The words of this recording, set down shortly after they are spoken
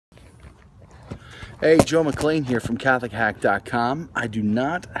Hey, Joe McLean here from CatholicHack.com. I do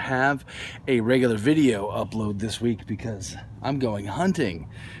not have a regular video upload this week because I'm going hunting,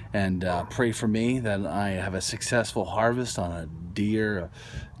 and pray for me that I have a successful harvest on a deer, a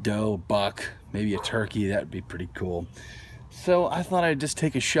doe, buck, maybe a turkey. That would be pretty cool. So I thought I'd just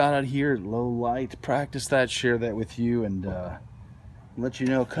take a shot out here at low light, practice that, share that with you, and let you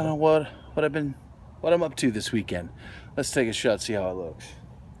know kind of what I'm up to this weekend. Let's take a shot, see how it looks.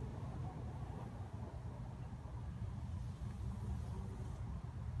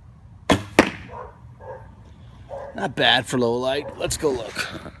 Not bad for low light. Let's go look.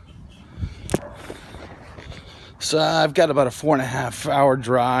 So I've got about a 4.5 hour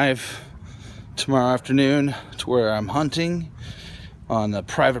drive tomorrow afternoon to where I'm hunting on the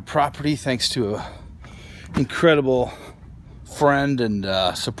private property, thanks to an incredible friend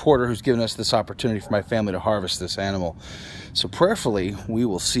and supporter who's given us this opportunity for my family to harvest this animal. So prayerfully, we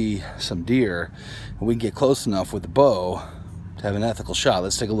will see some deer and we can get close enough with the bow to have an ethical shot.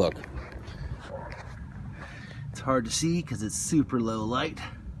 Let's take a look. It's hard to see because it's super low light.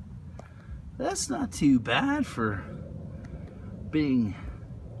 That's not too bad for being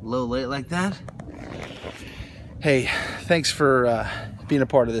low light like that. Hey, thanks for being a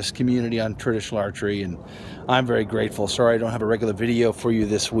part of this community on traditional archery, and I'm very grateful. Sorry I don't have a regular video for you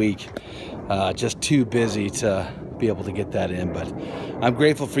this week. Just too busy to be able to get that in, but I'm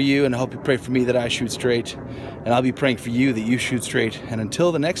grateful for you, and I hope you pray for me that I shoot straight, and I'll be praying for you that you shoot straight. And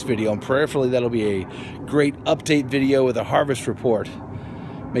until the next video, and prayerfully that'll be a great update video with a harvest report.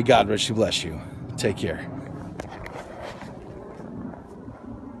 May God richly bless you. Take care.